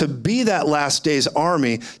now to be that last days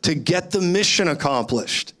army to get the mission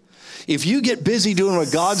accomplished. If you get busy doing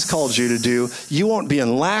what God's called you to do, you won't be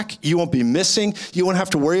in lack, you won't be missing, you won't have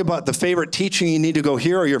to worry about the favorite teaching you need to go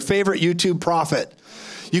hear or your favorite YouTube prophet.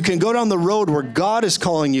 You can go down the road where God is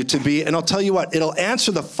calling you to be, and I'll tell you what, it'll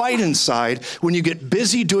answer the fight inside when you get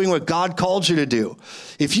busy doing what God called you to do.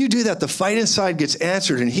 If you do that, the fight inside gets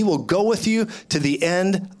answered, and he will go with you to the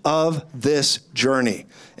end of this journey,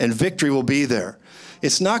 and victory will be there.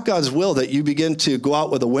 It's not God's will that you begin to go out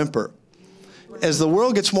with a whimper. As the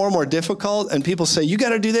world gets more and more difficult and people say, you got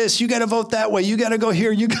to do this, you got to vote that way, you got to go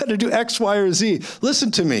here, you got to do X, Y, or Z. Listen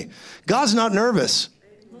to me. God's not nervous.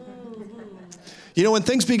 You know, when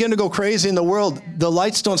things begin to go crazy in the world, the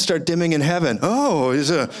lights don't start dimming in heaven. Oh,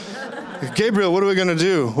 Gabriel, what are we going to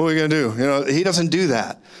do? What are we going to do? You know, he doesn't do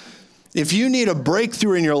that. If you need a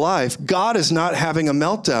breakthrough in your life, God is not having a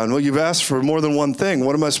meltdown. Well, you've asked for more than one thing.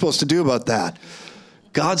 What am I supposed to do about that?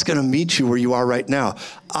 God's going to meet you where you are right now.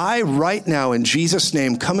 I, right now, in Jesus'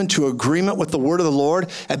 name, come into agreement with the word of the Lord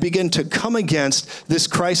and begin to come against this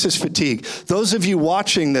crisis fatigue. Those of you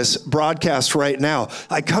watching this broadcast right now,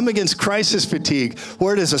 I come against crisis fatigue,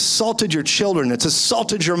 where it has assaulted your children, it's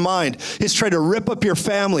assaulted your mind, it's tried to rip up your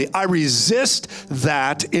family. I resist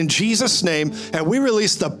that in Jesus' name, and we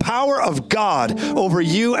release the power of God over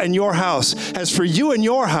you and your house. As for you and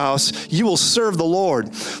your house, you will serve the Lord.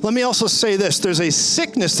 Let me also say this. There's a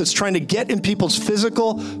sickness that's trying to get in people's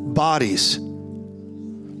physical bodies.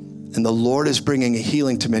 And the Lord is bringing a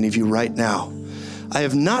healing to many of you right now. I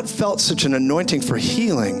have not felt such an anointing for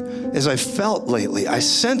healing as I felt lately. I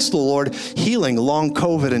sense the Lord healing long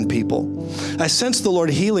COVID in people. I sense the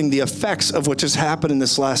Lord healing the effects of what just happened in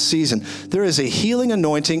this last season. There is a healing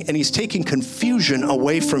anointing, and he's taking confusion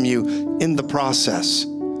away from you in the process.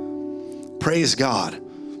 Praise God.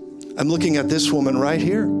 I'm looking at this woman right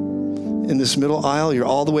here in this middle aisle. You're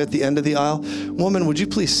all the way at the end of the aisle. Woman, would you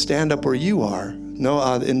please stand up where you are? No,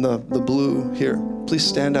 in the blue here. Please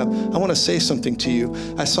stand up. I want to say something to you.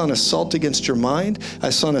 I saw an assault against your mind. I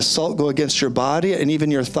saw an assault go against your body and even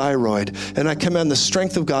your thyroid. And I command the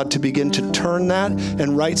strength of God to begin to turn that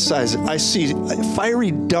and right size it. I see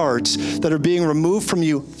fiery darts that are being removed from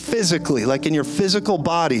you physically, like in your physical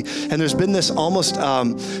body. And there's been this almost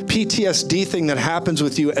PTSD thing that happens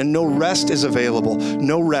with you, and no rest is available.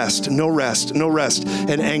 No rest, no rest, no rest.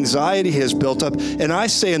 And anxiety has built up. And I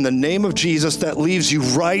say in the name of Jesus, that leaves you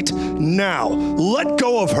right now. Let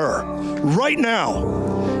go of her right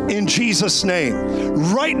now in Jesus' name.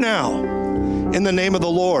 Right now in the name of the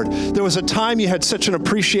Lord. There was a time you had such an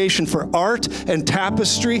appreciation for art and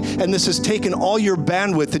tapestry, and this has taken all your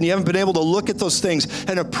bandwidth, and you haven't been able to look at those things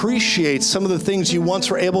and appreciate some of the things you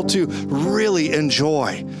once were able to really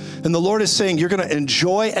enjoy. And the Lord is saying you're going to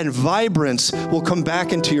enjoy, and vibrance will come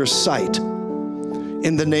back into your sight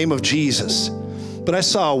in the name of Jesus. But I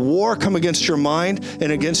saw a war come against your mind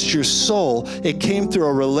and against your soul. It came through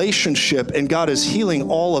a relationship, and God is healing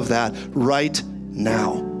all of that right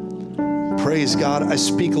now. Praise God. I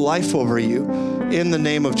speak life over you in the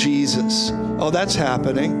name of Jesus. Oh, that's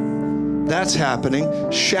happening. That's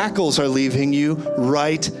happening. Shackles are leaving you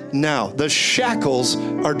right now. The shackles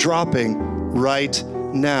are dropping right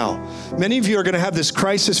now. Many of you are going to have this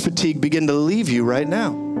crisis fatigue begin to leave you right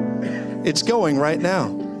now. It's going right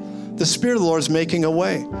now. The Spirit of the Lord is making a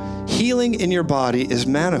way. Healing in your body is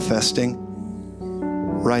manifesting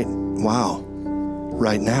right now.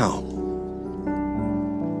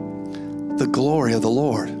 The glory of the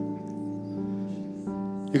Lord.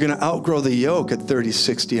 You're going to outgrow the yoke at 30,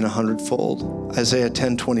 60, and 100-fold. Isaiah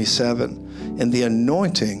 10:27. And the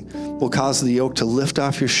anointing will cause the yoke to lift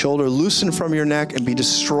off your shoulder, loosen from your neck, and be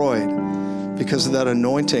destroyed because of that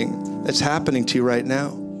anointing that's happening to you right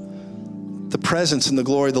now. The presence and the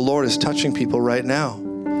glory of the Lord is touching people right now.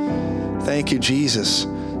 Thank you, Jesus.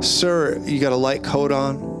 Sir, you got a light coat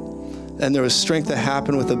on, and there was strength that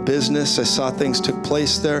happened with a business. I saw things took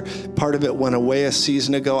place there. Part of it went away a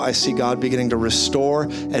season ago. I see God beginning to restore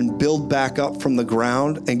and build back up from the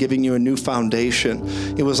ground and giving you a new foundation.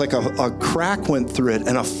 It was like a crack went through it,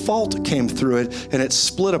 and a fault came through it, and it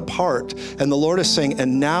split apart. And the Lord is saying,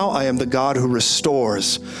 and now I am the God who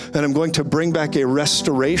restores, and I'm going to bring back a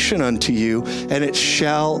restoration unto you, and it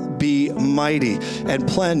shall be mighty. And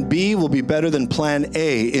plan B will be better than plan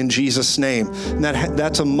A in Jesus' name. And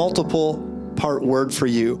that's a multiple part word for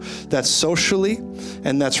you. That's socially,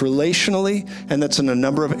 and that's relationally, and that's in a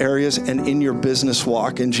number of areas, and in your business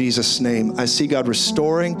walk in Jesus' name. I see God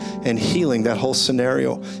restoring and healing that whole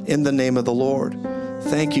scenario in the name of the Lord.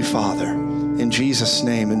 Thank you, Father, in Jesus'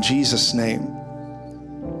 name, in Jesus' name.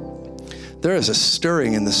 There is a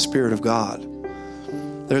stirring in the Spirit of God.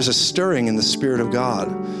 There's a stirring in the Spirit of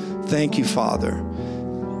God. Thank you, Father.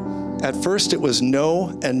 At first it was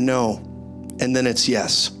no and no, and then it's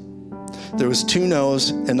yes. There was 2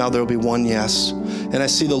 no's, and now there'll be 1 yes. And I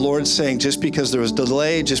see the Lord saying, just because there was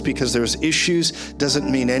delay, just because there was issues, doesn't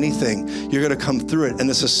mean anything. You're going to come through it. And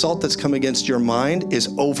this assault that's come against your mind is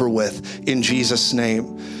over with in Jesus'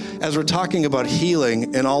 name. As we're talking about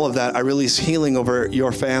healing and all of that, I release healing over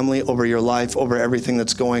your family, over your life, over everything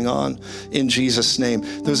that's going on in Jesus' name.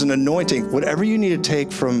 There's an anointing. Whatever you need to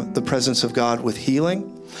take from the presence of God with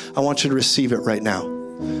healing, I want you to receive it right now.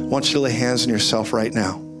 I want you to lay hands on yourself right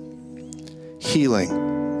now.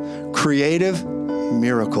 Healing, creative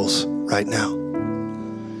miracles right now.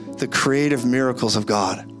 The creative miracles of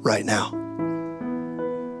God right now.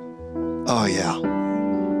 Oh yeah.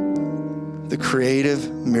 The creative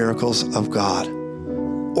miracles of God.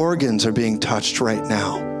 Organs are being touched right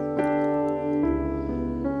now.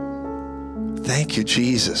 Thank you,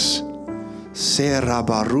 Jesus. Sera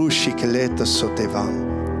barushi keleta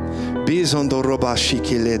sotevan. Bizondo roba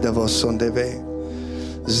shikileda vosondeve.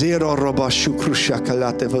 Zero roba shukrusha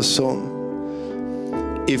kalate voson.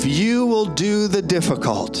 If you will do the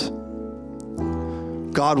difficult,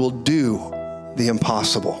 God will do the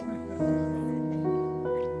impossible.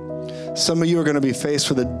 Some of you are going to be faced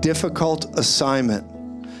with a difficult assignment,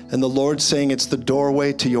 and the Lord's saying it's the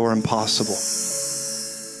doorway to your impossible.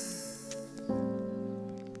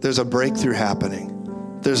 There's a breakthrough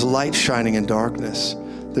happening. There's light shining in darkness.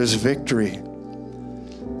 There's victory.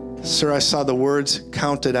 Sir, I saw the words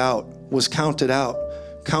counted out, was counted out,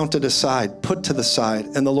 counted aside, put to the side.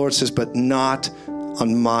 And the Lord says, but not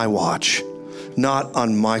on my watch, not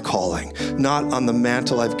on my calling, not on the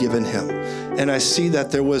mantle I've given him. And I see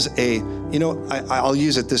that there was I'll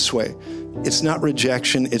use it this way. It's not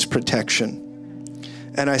rejection, it's protection.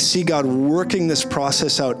 And I see God working this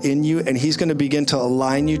process out in you, and he's going to begin to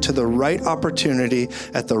align you to the right opportunity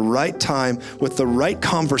at the right time with the right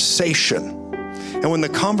conversation. And when the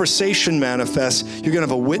conversation manifests, you're going to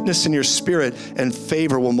have a witness in your spirit, and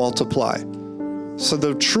favor will multiply. So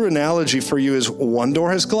the true analogy for you is one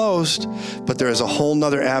door has closed, but there is a whole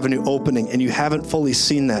nother avenue opening, and you haven't fully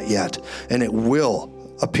seen that yet. And it will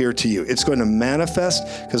appear to you. It's going to manifest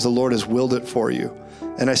because the Lord has willed it for you.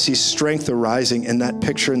 And I see strength arising in that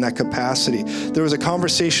picture, in that capacity. There was a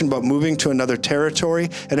conversation about moving to another territory,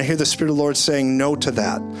 and I hear the Spirit of the Lord saying no to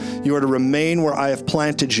that. You are to remain where I have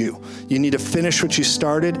planted you. You need to finish what you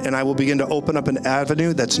started, and I will begin to open up an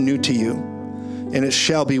avenue that's new to you. And it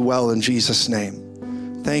shall be well in Jesus'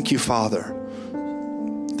 name. Thank you, Father.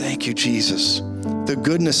 Thank you, Jesus. The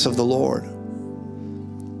goodness of the Lord.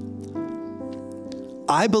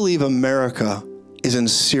 I believe America is in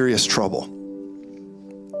serious trouble.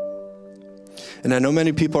 And I know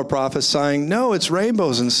many people are prophesying, no, it's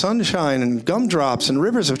rainbows and sunshine and gumdrops and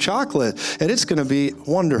rivers of chocolate, and it's going to be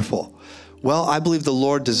wonderful. Well, I believe the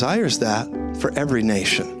Lord desires that for every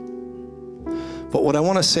nation. But what I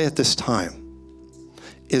want to say at this time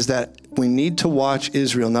is that we need to watch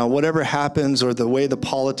Israel. Now, whatever happens or the way the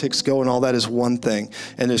politics go and all that is one thing,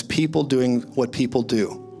 and there's people doing what people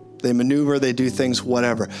do. They maneuver, they do things,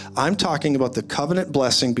 whatever. I'm talking about the covenant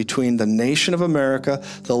blessing between the nation of America,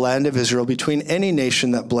 the land of Israel, between any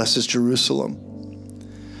nation that blesses Jerusalem.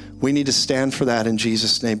 We need to stand for that in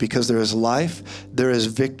Jesus' name, because there is life, there is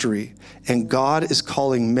victory, and God is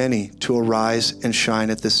calling many to arise and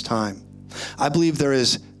shine at this time. I believe there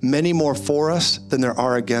is many more for us than there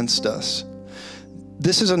are against us.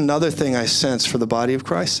 This is another thing I sense for the body of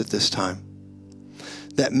Christ at this time.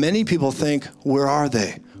 That many people think, where are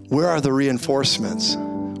they? Where are the reinforcements?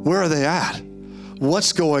 Where are they at?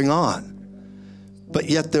 What's going on? But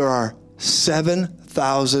yet there are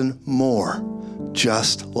 7,000 more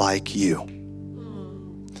just like you.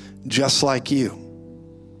 Just like you.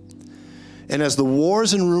 And as the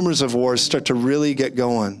wars and rumors of wars start to really get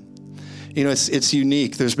going, you know, it's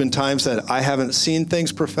unique. There's been times that I haven't seen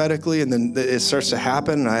things prophetically, and then it starts to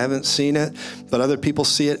happen, and I haven't seen it, but other people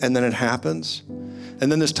see it, and then it happens.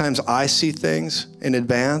 And then there's times I see things in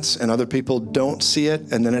advance and other people don't see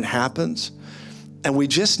it, and then it happens. And we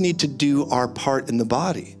just need to do our part in the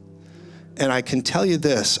body. And I can tell you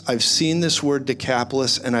this, I've seen this word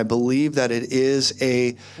Decapolis, and I believe that it is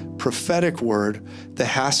a prophetic word that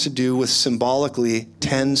has to do with symbolically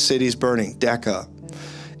 10 cities burning, Deca.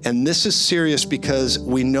 And this is serious because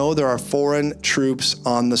we know there are foreign troops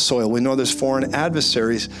on the soil. We know there's foreign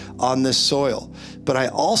adversaries on this soil. But I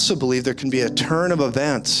also believe there can be a turn of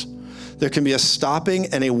events. There can be a stopping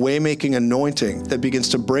and a way-making anointing that begins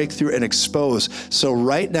to break through and expose. So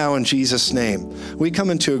right now, in Jesus' name, we come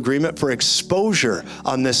into agreement for exposure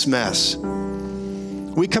on this mess.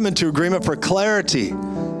 We come into agreement for clarity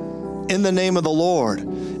in the name of the Lord.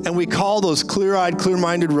 And we call those clear-eyed,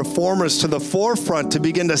 clear-minded reformers to the forefront to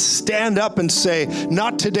begin to stand up and say,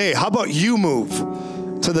 not today. How about you move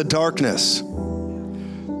to the darkness?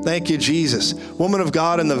 Thank you, Jesus. Woman of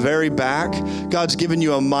God in the very back, God's given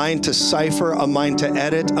you a mind to cipher, a mind to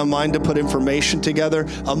edit, a mind to put information together,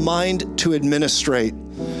 a mind to administrate.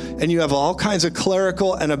 And you have all kinds of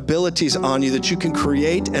clerical and abilities on you that you can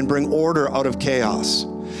create and bring order out of chaos.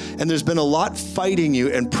 And there's been a lot fighting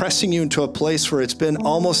you and pressing you into a place where it's been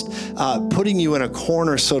almost putting you in a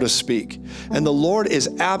corner, so to speak. And the Lord is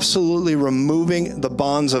absolutely removing the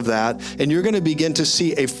bonds of that. And you're going to begin to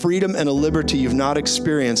see a freedom and a liberty you've not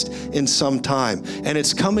experienced in some time. And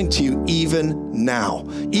it's coming to you even now.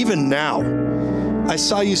 Even now. I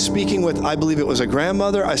saw you speaking with, I believe it was a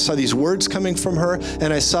grandmother. I saw these words coming from her,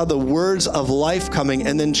 and I saw the words of life coming,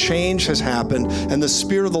 and then change has happened. And the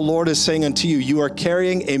Spirit of the Lord is saying unto you, you are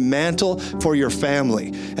carrying a mantle for your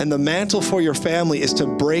family. And the mantle for your family is to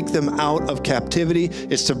break them out of captivity.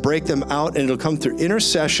 It's to break them out, and it'll come through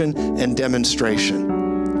intercession and demonstration.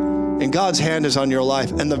 And God's hand is on your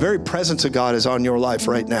life, and the very presence of God is on your life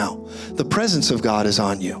right now. The presence of God is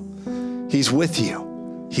on you. He's with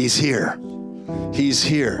you. He's here. He's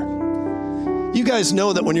here. You guys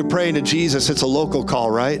know that when you're praying to Jesus, it's a local call,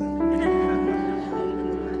 right?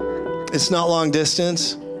 It's not long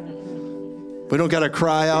distance. We don't got to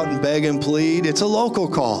cry out and beg and plead. It's a local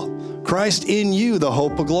call. Christ in you, the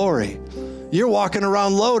hope of glory. You're walking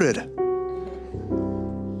around loaded.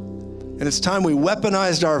 And it's time we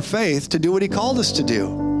weaponized our faith to do what he called us to do.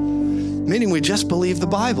 Meaning we just believe the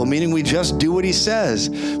Bible, meaning we just do what he says.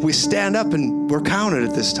 We stand up and we're counted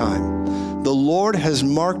at this time. The Lord has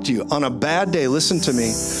marked you on a bad day. Listen to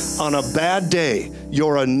me. On a bad day,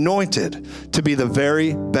 you're anointed to be the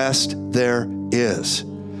very best there is.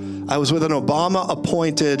 I was with an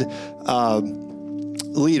Obama-appointed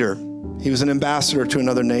leader. He was an ambassador to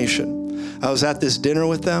another nation. I was at this dinner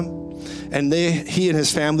with them, and he and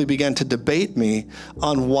his family began to debate me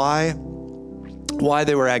on why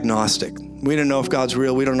they were agnostic. We didn't know if God's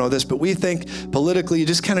real. We don't know this, but we think politically you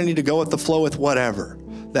just kind of need to go with the flow with whatever.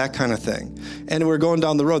 That kind of thing. And we're going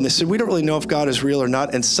down the road, and they said, we don't really know if God is real or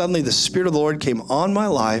not. And suddenly the Spirit of the Lord came on my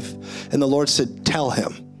life, and the Lord said, tell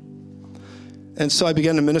him. And so I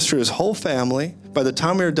began to minister to his whole family. By the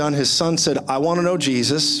time we were done, his son said, I want to know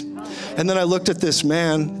Jesus. And then I looked at this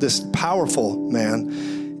man, this powerful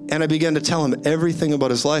man, and I began to tell him everything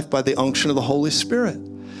about his life by the unction of the Holy Spirit.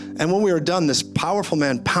 And when we were done, this powerful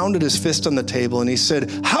man pounded his fist on the table, and he said,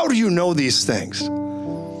 how do you know these things?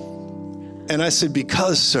 And I said,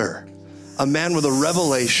 because, sir, a man with a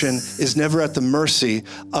revelation is never at the mercy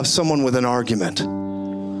of someone with an argument.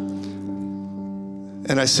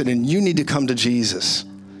 And I said, and you need to come to Jesus.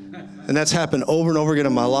 And that's happened over and over again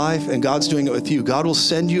in my life, and God's doing it with you. God will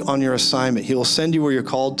send you on your assignment. He will send you where you're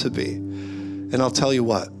called to be. And I'll tell you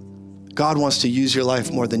what, God wants to use your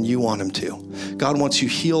life more than you want him to. God wants you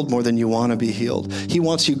healed more than you want to be healed. He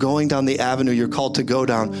wants you going down the avenue you're called to go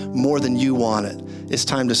down more than you want it. It's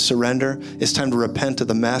time to surrender. It's time to repent of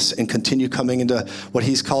the mess and continue coming into what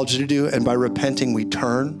he's called you to do. And by repenting, we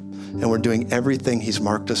turn and we're doing everything he's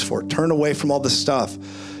marked us for. Turn away from all the stuff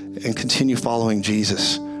and continue following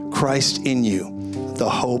Jesus. Christ in you, the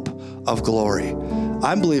hope of glory.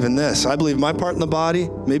 I'm believing this. I believe my part in the body,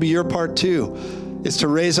 maybe your part too, is to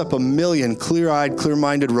raise up 1 million clear-eyed,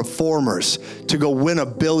 clear-minded reformers to go win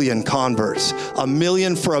 1 billion converts. 1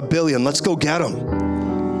 million for 1 billion. Let's go get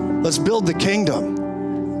them. Let's build the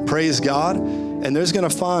kingdom. Praise God. And you're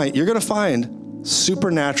going to find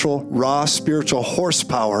supernatural, raw, spiritual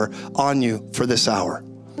horsepower on you for this hour.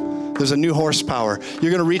 There's a new horsepower.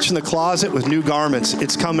 You're going to reach in the closet with new garments.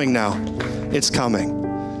 It's coming now. It's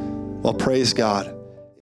coming. Well, praise God.